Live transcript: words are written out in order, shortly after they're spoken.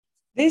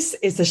This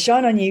is the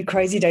Shine On You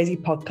Crazy Daisy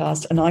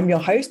podcast, and I'm your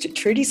host,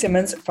 Trudy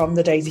Simmons from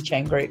the Daisy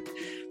Chain Group,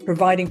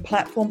 providing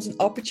platforms and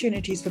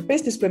opportunities for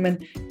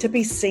businesswomen to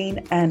be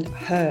seen and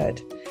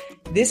heard.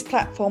 This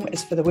platform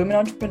is for the women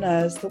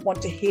entrepreneurs that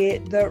want to hear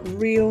the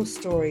real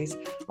stories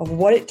of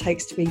what it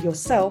takes to be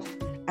yourself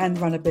and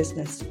run a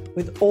business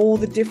with all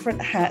the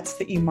different hats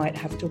that you might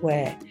have to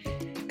wear.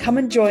 Come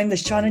and join the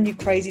Shine On You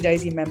Crazy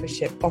Daisy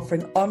membership,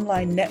 offering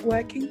online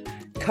networking,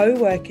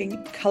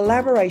 co-working,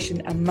 collaboration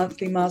and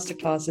monthly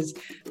masterclasses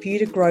for you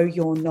to grow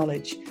your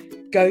knowledge.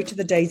 Go to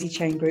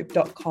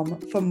thedaisychaingroup.com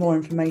for more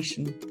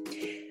information.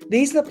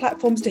 These are the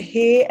platforms to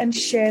hear and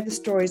share the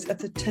stories of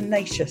the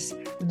tenacious,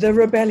 the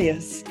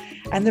rebellious,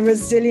 and the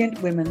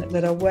resilient women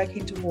that are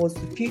working towards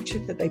the future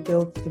that they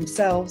build for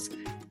themselves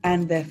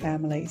and their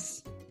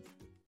families.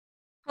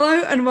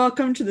 Hello and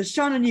welcome to the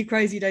Shine On You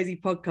Crazy Daisy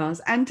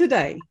podcast. And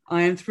today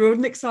I am thrilled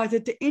and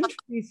excited to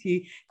introduce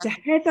you to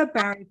Heather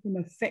Barry from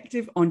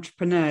Effective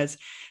Entrepreneurs.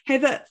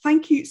 Heather,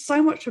 thank you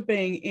so much for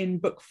being in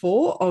book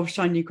 4 of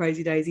Shine On You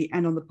Crazy Daisy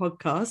and on the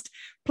podcast.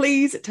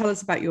 Please tell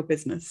us about your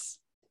business.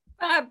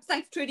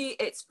 Thanks, Trudy.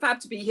 It's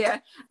fab to be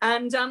here.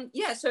 And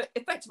so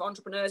Effective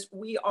Entrepreneurs,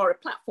 we are a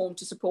platform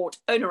to support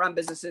owner-run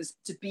businesses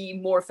to be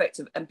more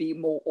effective and be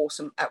more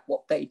awesome at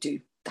what they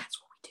do.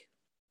 That's what we do.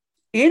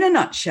 In a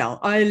nutshell,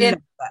 I love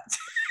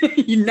that.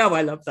 You know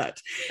I love that.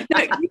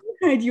 Now, you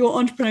had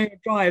your entrepreneurial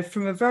drive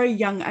from a very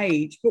young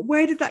age, but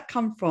where did that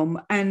come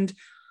from? And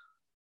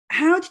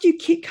how did you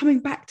keep coming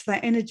back to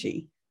that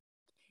energy?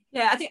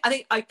 Yeah, I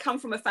think I come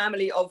from a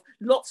family of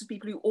lots of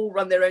people who all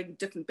run their own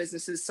different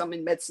businesses, some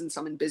in medicine,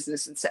 some in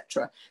business,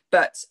 etc.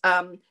 But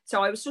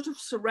so I was sort of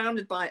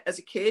surrounded by it as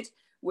a kid,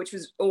 which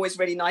was always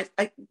really nice.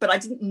 But I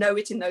didn't know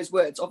it in those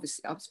words.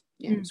 Obviously, I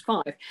was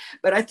 5.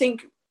 But I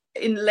think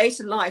in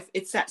later life,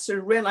 it's that sort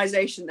of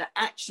realization that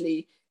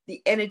actually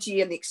the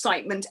energy and the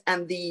excitement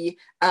and the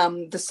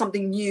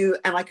something new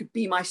and I could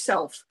be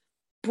myself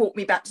brought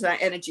me back to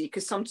that energy,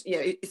 because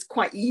it's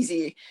quite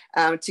easy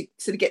to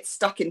sort of get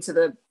stuck into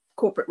the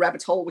corporate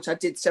rabbit hole, which I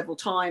did several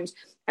times,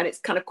 and it's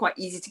kind of quite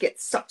easy to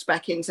get sucked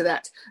back into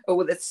that. Oh,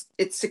 well,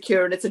 it's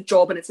secure and it's a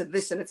job and it's a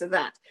this and it's a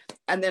that,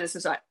 and then it's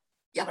just like,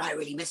 yeah, but I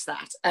really miss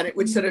that. And it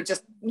would sort of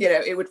just,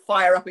 it would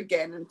fire up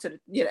again, and sort of,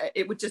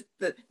 it would just,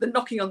 the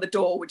knocking on the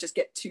door would just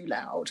get too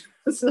loud.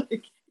 It's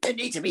like, you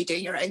need to be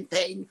doing your own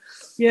thing.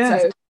 Yeah.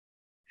 So,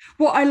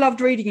 what I loved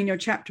reading in your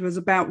chapter was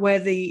about where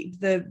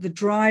the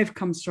drive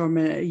comes from.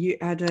 You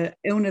had an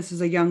illness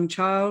as a young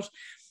child,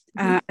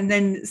 and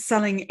then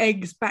selling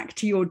eggs back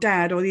to your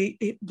dad, or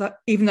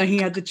even though he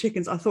had the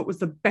chickens, I thought was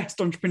the best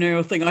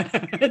entrepreneurial thing I'd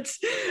heard.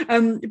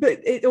 But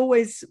it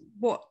always,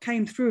 what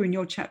came through in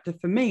your chapter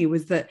for me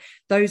was that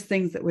those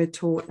things that we're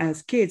taught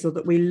as kids, or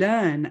that we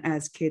learn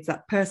as kids,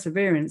 that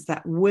perseverance,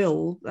 that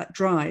will, that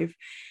drive,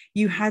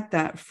 you had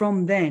that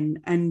from then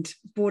and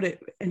brought it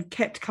and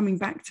kept coming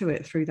back to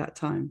it through that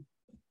time.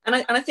 And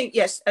I think,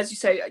 yes, as you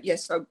say,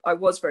 yes, I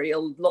was very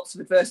ill, lots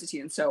of adversity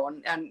and so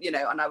on. And,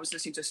 and I was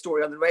listening to a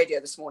story on the radio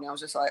this morning. I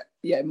was just like,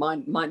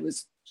 mine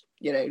was,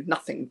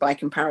 nothing by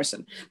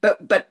comparison.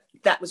 But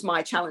that was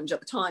my challenge at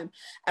the time.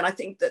 And I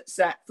think that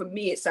for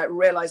me, it's that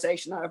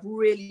realization. I've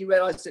really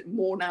realized it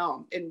more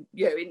now in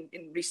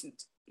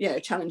recent,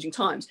 challenging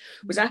times,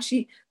 was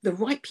actually the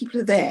right people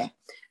are there,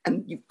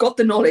 and you've got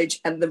the knowledge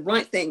and the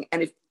right thing.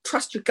 And if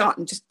trust your gut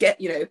and just get,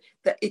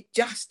 that it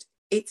just,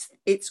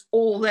 it's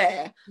all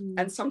there.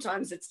 And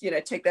sometimes it's,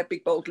 take that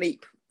big bold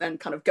leap and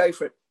kind of go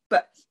for it,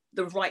 but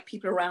the right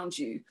people around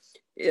you.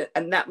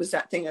 And that was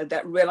that thing,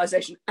 that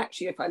realization,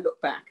 actually, if I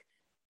look back,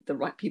 the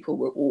right people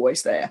were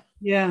always there.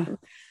 Yeah.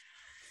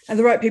 And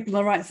the right people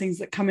and the right things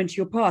that come into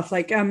your path.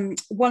 Like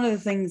one of the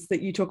things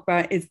that you talk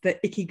about is the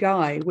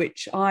Ikigai,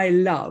 which I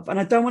love. And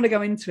I don't want to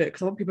go into it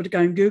because I want people to go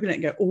and Google it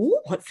and go, oh,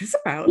 what's this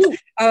about?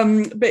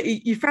 But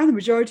you found the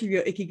majority of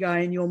your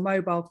Ikigai in your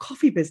mobile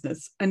coffee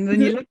business. And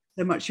then you loved it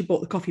so much you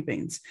bought the coffee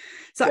beans.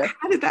 So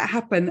how did that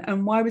happen?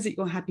 And why was it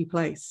your happy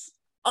place?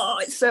 Oh,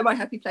 it's so my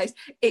happy place.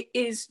 It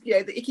is,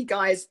 the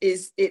Ikigai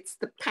is it's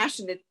the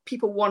passion that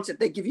people want it.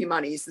 They give you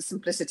money. It's the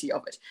simplicity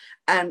of it.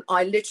 And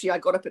I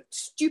got up at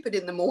stupid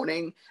in the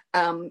morning.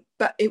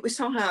 But it was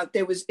somehow,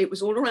 it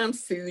was all around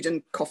food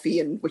and coffee,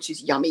 and which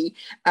is yummy.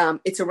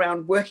 It's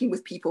around working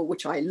with people,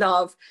 which I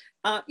love.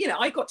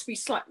 I got to be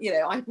slightly,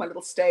 I had my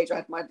little stage, I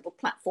had my little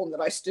platform that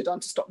I stood on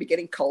to stop me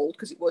getting cold,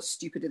 because it was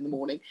stupid in the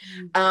morning.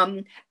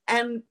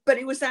 But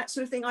it was that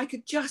sort of thing. I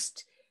could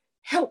just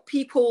help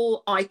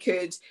people, I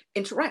could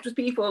interact with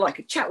people, I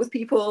could chat with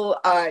people.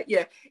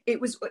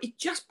 It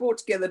just brought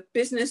together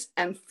business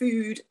and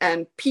food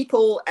and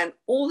people and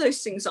all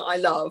those things that I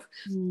love.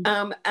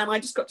 And I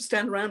just got to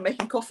stand around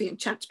making coffee and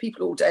chat to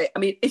people all day. I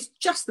mean, it's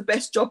just the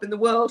best job in the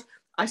world.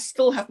 I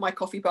still have my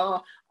coffee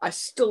bar. I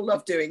still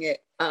love doing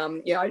it.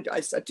 I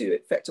do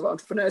Effective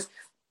Entrepreneurs,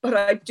 but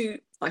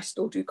I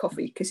still do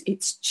coffee because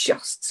it's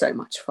just so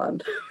much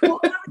fun. Well,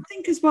 I would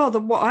think as well that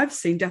what I've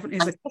seen definitely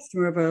as a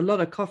customer of a lot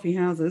of coffee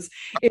houses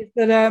is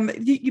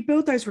that you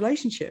build those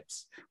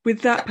relationships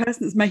with that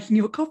person that's making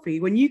your coffee.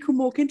 When you can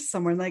walk into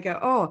somewhere and they go,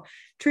 "Oh,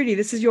 Trudy,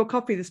 this is your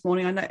coffee this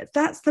morning," I know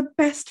that's the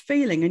best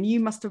feeling, and you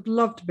must have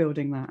loved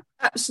building that.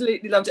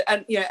 Absolutely loved it.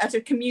 And at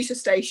a commuter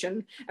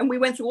station, and we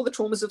went through all the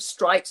traumas of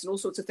strikes and all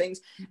sorts of things,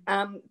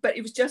 but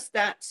it was just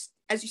that,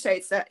 as you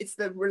say, it's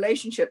the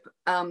relationship,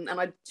 and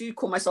I do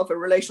call myself a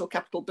relational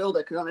capital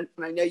builder, because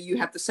I know you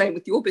have the same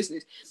with your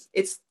business.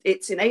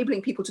 It's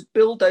enabling people to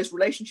build those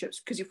relationships,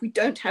 because if we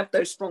don't have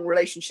those strong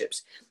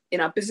relationships in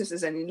our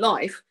businesses and in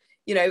life,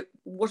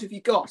 what have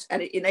you got?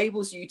 And it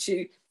enables you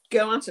to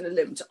go out on a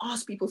limb, to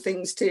ask people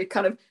things, to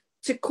kind of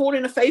to call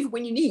in a favor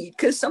when you need,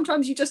 because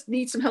sometimes you just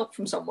need some help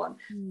from someone,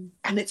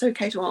 and it's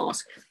okay to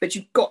ask, but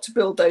you've got to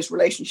build those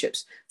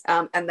relationships.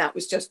 And that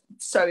was just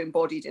so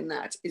embodied in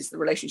that, is the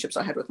relationships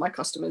I had with my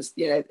customers.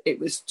 It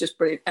was just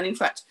brilliant. And in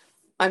fact,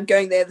 I'm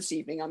going there this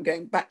evening. I'm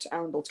going back to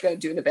Arundel to go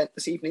and do an event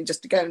this evening,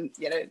 just to go and,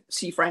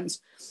 see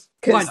friends,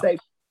 because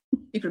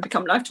people have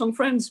become lifelong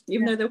friends,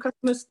 even though they were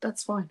customers.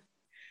 That's fine.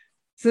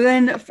 So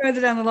then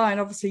further down the line,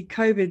 obviously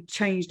COVID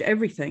changed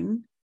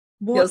everything.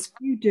 What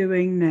are you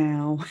doing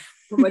now?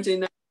 What am I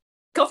doing now?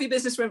 Coffee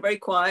business went very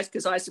quiet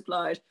because I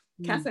supplied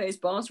cafes,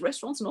 bars,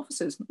 restaurants and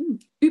offices.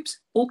 Oops,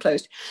 all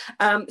closed.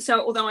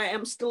 So although I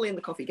am still in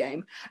the coffee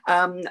game,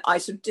 I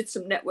sort of did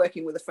some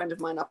networking with a friend of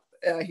mine up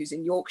who's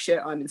in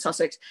Yorkshire. I'm in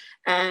Sussex,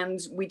 and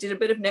we did a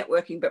bit of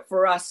networking. But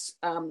for us,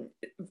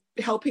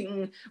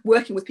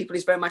 working with people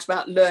is very much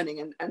about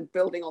learning and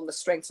building on the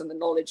strengths and the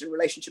knowledge and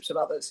relationships of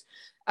others.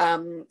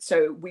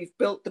 So we've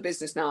built the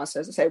business now. So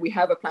as I say, we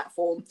have a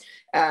platform.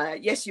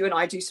 Yes, you and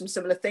I do some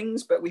similar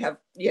things, but we have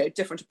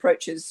different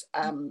approaches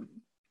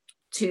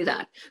to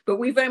that. But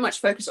we very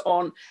much focus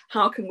on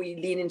how can we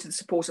lean into the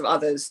support of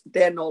others,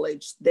 their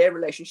knowledge, their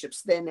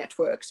relationships, their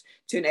networks,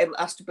 to enable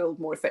us to build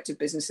more effective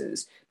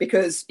businesses.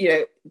 Because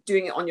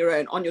doing it on your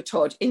own, on your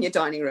Todd, in your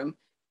dining room,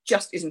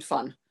 just isn't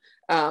fun.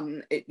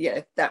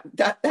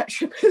 That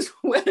ship has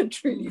well and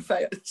truly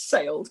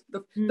sailed.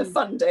 The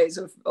fun days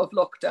of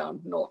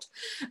lockdown, not.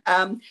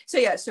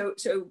 So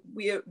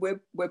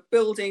we're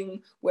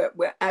building,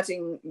 we're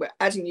adding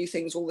new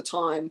things all the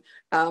time.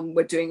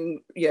 We're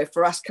doing,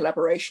 for us,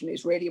 collaboration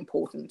is really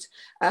important,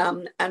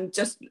 and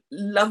just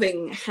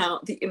loving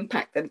how the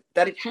impact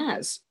that it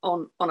has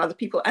on other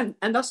people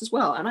and us as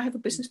well. And I have a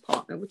business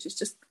partner, which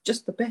is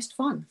just the best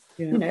fun.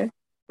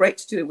 Great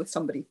to do it with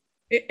somebody.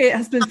 It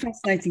has been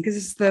fascinating, because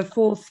it's the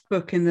fourth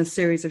book in the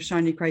series of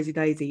Shiny Crazy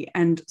Daisy,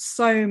 and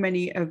so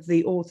many of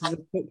the authors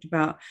have talked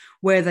about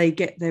where they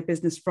get their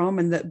business from,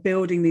 and that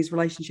building these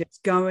relationships,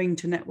 going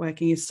to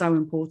networking, is so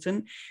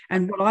important.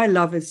 And what I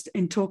love is,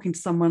 in talking to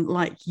someone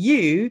like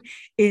you,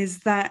 is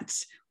that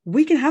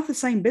we can have the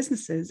same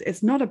businesses.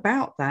 It's not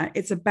about that.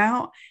 It's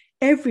about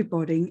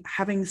everybody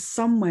having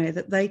somewhere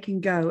that they can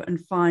go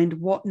and find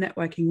what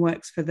networking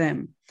works for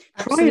them.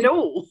 Absolutely. Try it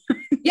all.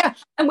 Yeah,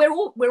 and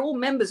we're all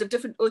members of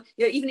different,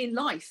 even in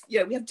life, we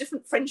have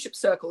different friendship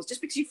circles.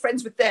 Just because you're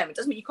friends with them, it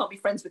doesn't mean you can't be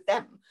friends with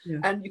them.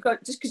 And you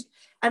can't just because.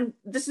 And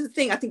this is the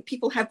thing. I think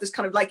people have this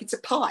kind of like, it's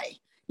a pie.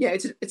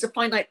 It's a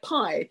finite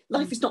pie.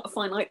 Life is not a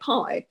finite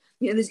pie.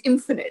 There's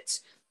infinite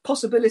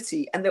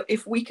possibility, and that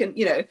if we can,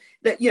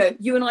 that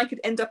you and I could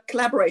end up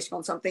collaborating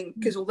on something,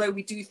 because although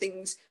we do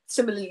things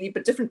similarly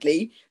but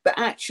differently, but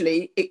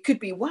actually it could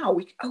be, wow,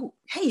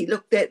 hey,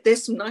 look,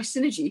 there's some nice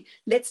synergy.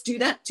 Let's do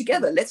that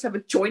together. Let's have a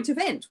joint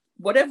event,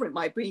 whatever it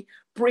might be.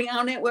 Bring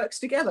our networks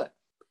together.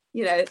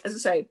 As I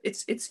say,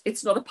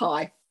 it's not a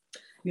pie.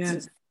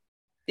 Yes.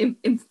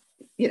 Infinite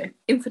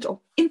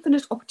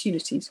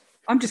opportunities.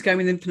 I'm just going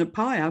with infinite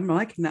pie. I'm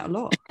liking that a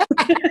lot.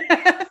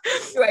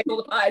 You ate all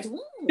the pies.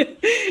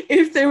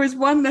 If there was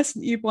one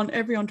lesson you'd want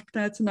every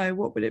entrepreneur to know,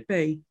 what would it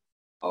be?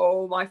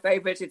 Oh, my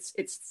favorite.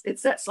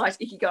 It's that slight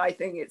ikigai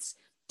thing. It's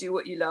do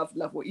what you love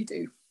what you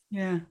do.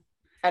 Yeah.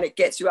 And it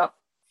gets you up.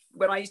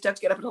 When I used to have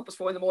to get up at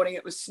 4:30 in the morning,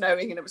 it was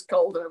snowing and it was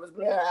cold and it was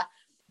blah.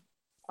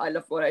 I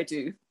love what I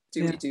do.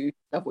 Do what you do,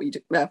 love what you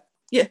do.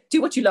 Yeah,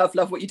 do what you love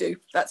what you do.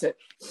 That's it.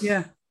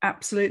 Yeah,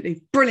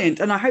 absolutely.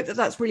 Brilliant. And I hope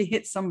that's really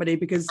hit somebody,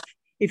 because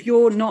if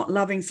you're not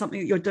loving something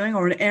that you're doing,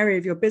 or an area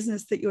of your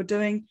business that you're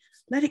doing,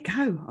 let it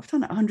go. I've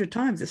done it 100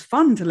 times. It's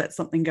fun to let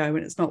something go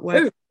when it's not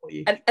working for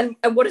you.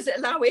 And what does it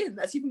allow in?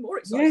 That's even more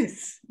exciting.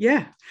 Yes,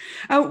 yeah.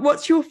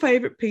 What's your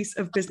favorite piece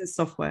of business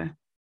software?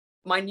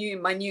 My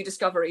new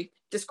discovery,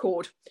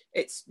 Discord.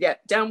 It's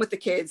down with the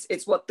kids.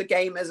 It's what the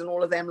gamers and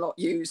all of them lot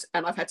use,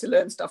 and I've had to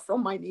learn stuff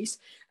from my niece.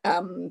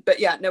 But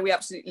we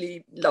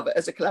absolutely love it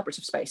as a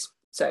collaborative space.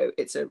 So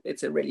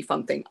it's a really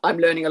fun thing. I'm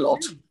learning a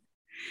lot.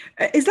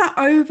 Is that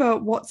over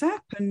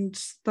WhatsApp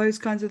and those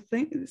kinds of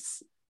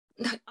things?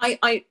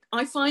 I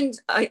find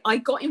I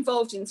got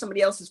involved in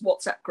somebody else's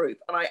WhatsApp group,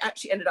 and I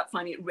actually ended up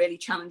finding it really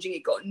challenging.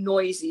 It got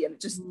noisy, and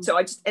so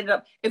I just ended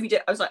up every day.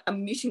 I was like,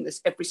 I'm muting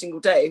this every single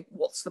day.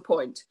 What's the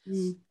point?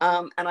 And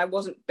I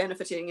wasn't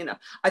benefiting enough.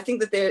 I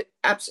think that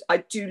I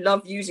do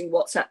love using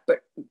WhatsApp,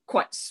 but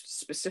quite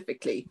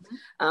specifically.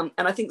 And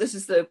I think this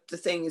is the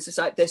thing is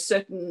like there's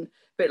certain,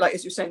 but like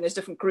as you're saying, there's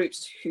different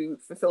groups who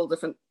fulfill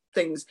different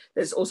things.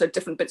 There's also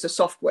different bits of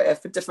software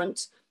for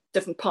different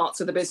parts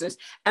of the business.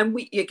 And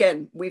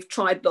we've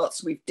tried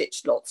lots, we've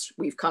ditched lots,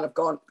 we've kind of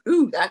gone,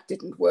 ooh, that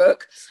didn't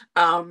work.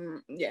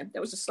 That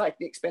was a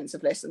slightly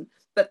expensive lesson,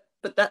 but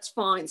that's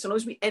fine. So long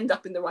as we end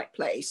up in the right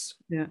place,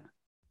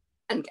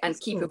 and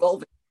keep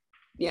evolving.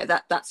 Yeah,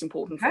 that's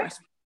important for us.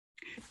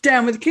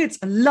 Down with the kids.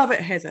 I love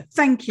it, Heather.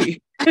 Thank you.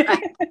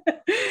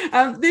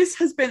 This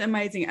has been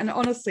amazing. And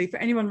honestly, for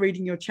anyone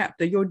reading your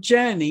chapter, your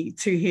journey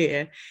to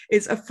here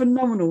is a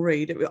phenomenal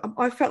read.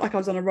 I felt like I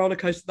was on a roller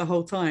coaster the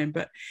whole time.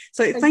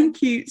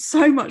 Thank you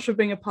so much for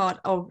being a part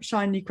of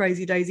Shine You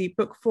Crazy Daisy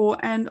Book 4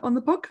 and on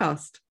the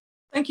podcast.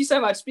 Thank you so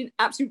much. It's been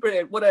absolutely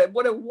brilliant.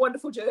 What a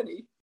wonderful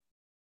journey.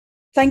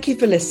 Thank you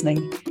for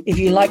listening. If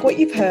you like what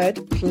you've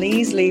heard,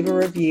 please leave a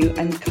review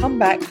and come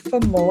back for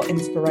more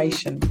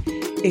inspiration.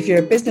 If you're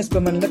a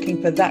businesswoman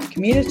looking for that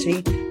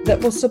community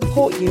that will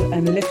support you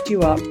and lift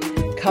you up,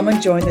 come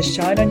and join the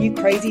Shine On You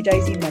Crazy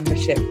Daisy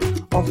membership,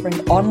 offering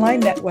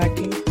online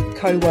networking,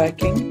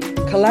 co-working,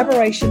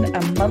 collaboration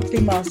and monthly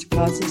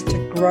masterclasses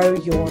to grow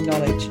your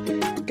knowledge.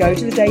 Go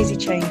to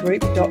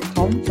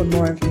thedaisychaingroup.com for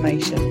more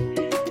information.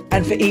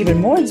 And for even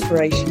more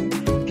inspiration,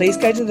 please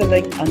go to the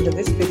link under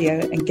this video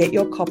and get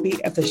your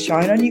copy of the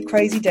Shine On You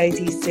Crazy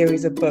Daisy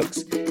series of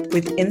books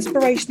with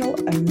inspirational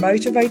and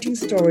motivating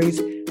stories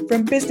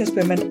from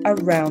businesswomen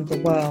around the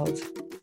world.